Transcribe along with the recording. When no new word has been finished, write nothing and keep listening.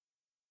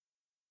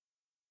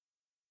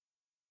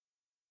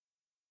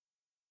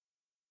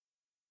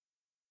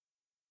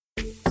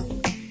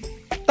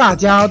大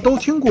家都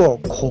听过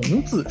孔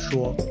子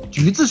说，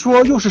橘子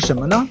说又是什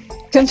么呢？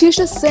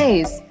 Confucius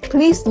says,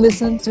 please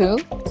listen to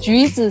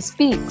橘子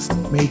speaks.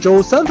 每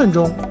周3分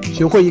钟，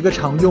学会一个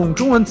常用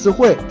中文词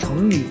汇、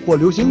成语或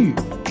流行语。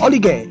奥利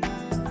给！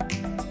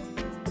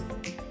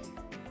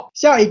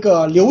下一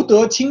个，留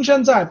得青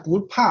山在，不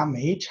怕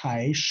没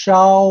柴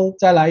烧。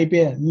再来一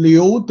遍，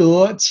留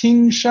得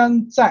青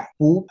山在，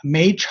不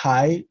没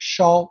柴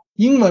烧。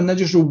英文呢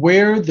就是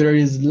Where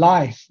there is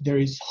life,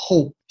 there is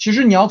hope。其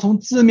实你要从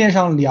字面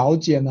上了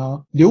解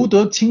呢，留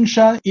得青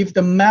山 ，if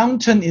the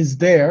mountain is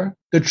there,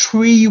 the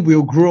tree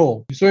will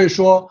grow。所以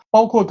说，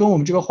包括跟我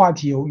们这个话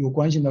题有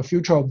关系的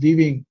future of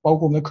living， 包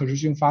括我们的可持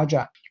续性发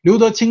展，留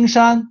得青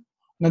山。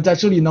那在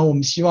这里呢，我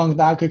们希望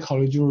大家可以考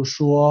虑，就是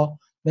说，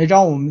来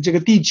让我们这个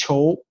地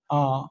球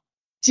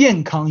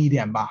健康一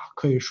点吧，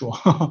可以说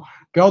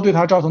不要对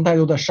它造成太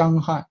多的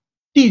伤害。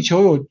地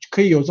球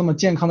可以有这么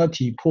健康的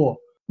体魄，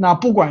那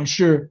不管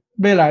是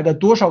未来的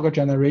多少个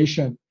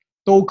generation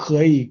都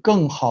可以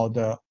更好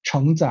的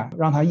承载，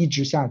让它一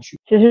直下去。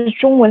其实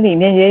中文里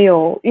面也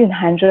有蕴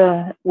含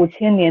着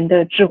5000年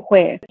的智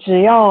慧，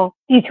只要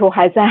地球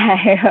还在，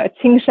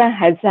青山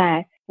还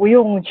在，不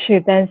用去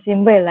担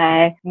心未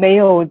来没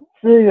有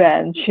资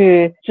源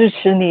去支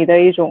持你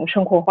的一种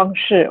生活方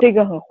式，这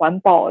个很环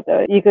保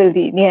的一个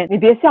理念。你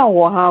别笑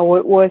我哈，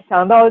我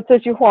想到这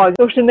句话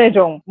都是那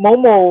种某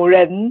某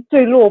人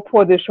最落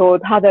魄的时候，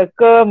他的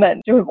哥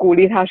们就会鼓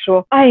励他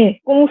说，哎，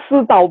公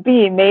司倒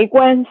闭没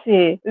关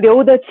系，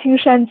留得青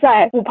山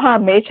在，不怕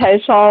没柴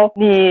烧，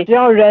你只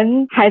要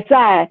人还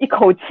在，一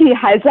口气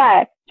还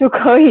在，就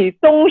可以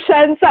东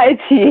山再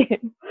起。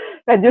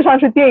感觉上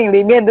是电影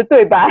里面的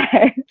对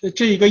白。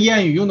这一个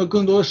谚语用的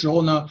更多的时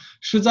候呢，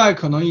是在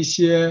可能一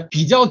些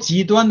比较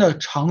极端的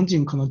场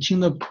景可能听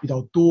的比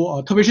较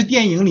多特别是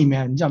电影里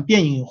面，你讲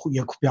电影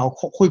也比较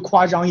会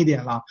夸张一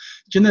点了，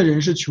真的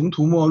人是穷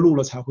途末路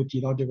了才会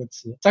提到这个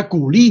词，在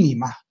鼓励你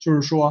嘛，就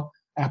是说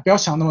哎呀不要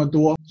想那么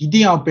多，一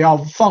定不要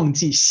放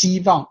弃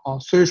希望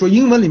所以说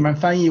英文里面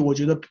翻译，我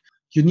觉得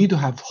you need to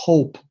have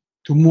hope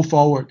to move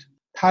forward。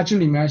他这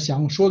里面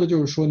想说的就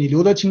是说，你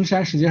留得青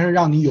山实际上是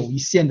让你有一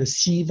线的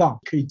希望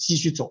可以继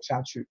续走下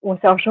去。我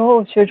小时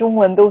候学中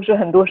文都是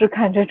很多是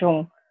看这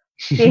种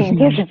电影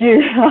电视剧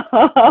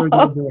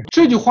对，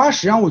这句话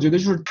实际上我觉得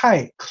就是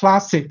太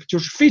classic， 就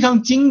是非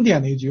常经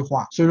典的一句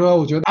话，所以说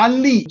我觉得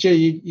安利这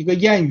一个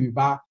谚语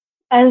吧，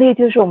安利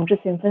就是我们之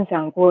前分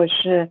享过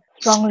是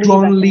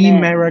strongly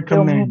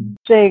recommend。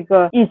 这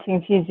个疫情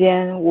期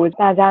间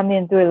大家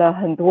面对了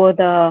很多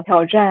的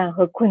挑战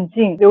和困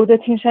境，留得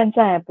青山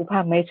在，不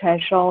怕没柴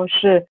烧，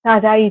是大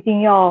家一定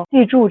要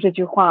记住这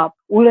句话，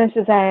无论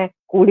是在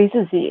鼓励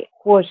自己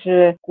或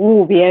是鼓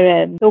舞别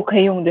人都可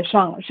以用得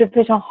上，是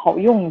非常好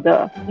用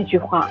的一句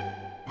话。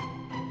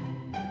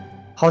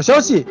好消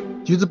息，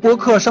橘子播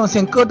客上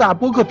线各大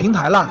播客平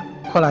台啦，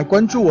快来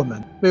关注我们，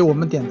为我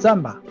们点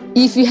赞吧。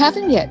If you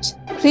haven't yet,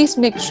 please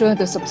make sure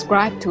to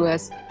subscribe to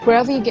us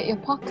wherever you get your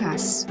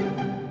podcasts.